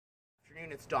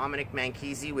It's Dominic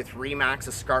Manchese with Remax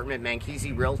Escarpment,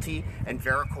 Manchese Realty, and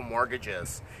Verico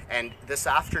Mortgages. And this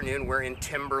afternoon we're in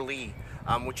Timberlea,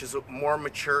 which is a more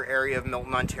mature area of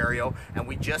Milton, Ontario. And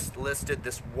we just listed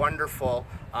this wonderful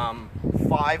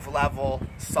 5-level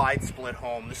side split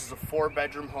home. This is a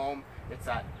 4-bedroom home. It's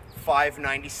at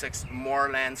 596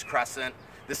 Moorelands Crescent.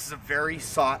 This is a very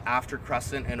sought after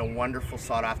Crescent and a wonderful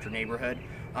sought after neighborhood.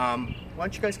 Why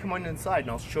don't you guys come on inside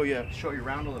and I'll show you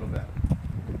around a little bit.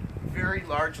 Very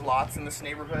large lots in this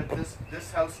neighborhood.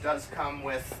 This house does come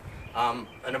with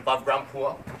an above ground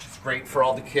pool, which is great for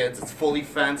all the kids. It's fully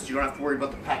fenced. You don't have to worry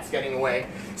about the pets getting away.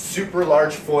 Super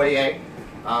large foyer.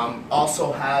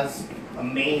 Also has a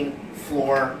main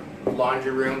floor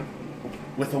laundry room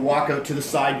with a walkout to the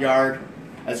side yard,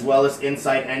 as well as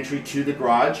inside entry to the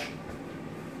garage.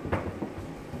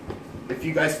 If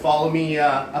you guys follow me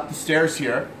up the stairs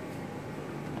here,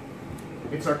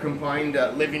 it's our combined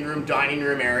living room, dining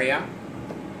room area,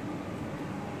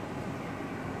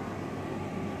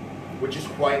 which is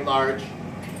quite large.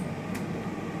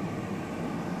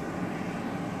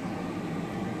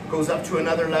 Goes up to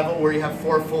another level where you have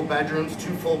 4 full bedrooms,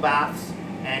 2 full baths,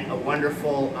 and a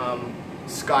wonderful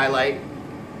skylight.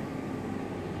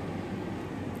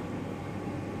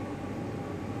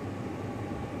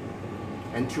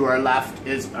 And to our left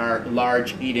is our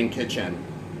large eat-in kitchen.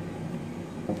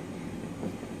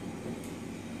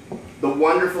 The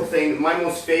wonderful thing, my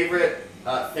most favorite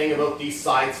thing about these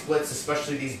side splits,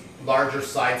 especially these larger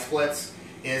side splits,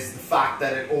 is the fact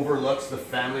that it overlooks the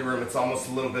family room. It's almost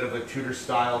a little bit of a Tudor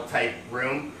style type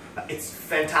room. It's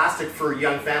fantastic for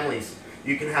young families.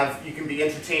 You can be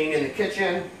entertaining in the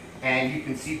kitchen, and you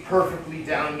can see perfectly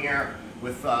down here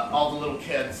with all the little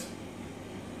kids.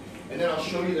 And then I'll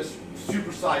show you this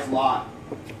supersized lot.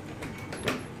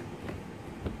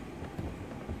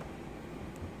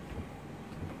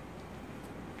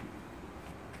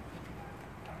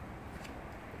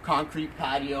 Concrete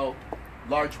patio,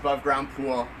 large above ground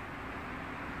pool,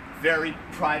 very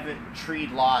private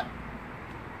treed lot.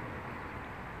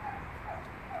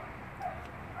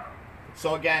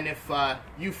 So again, if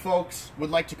you folks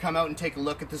would like to come out and take a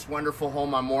look at this wonderful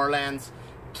home on Moorelands,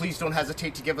 please don't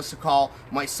hesitate to give us a call.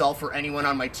 Myself or anyone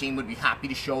on my team would be happy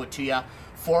to show it to you.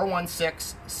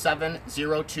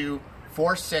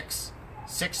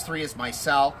 416-702-4663 is my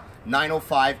cell.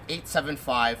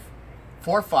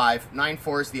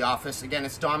 905-875-4594 is the office. Again,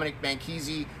 it's Dominic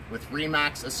Manchese with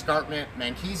Remax Escarpment,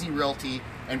 Manchese Realty,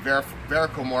 and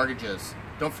Verico Mortgages.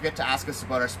 Don't forget to ask us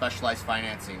about our specialized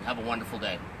financing. Have a wonderful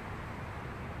day.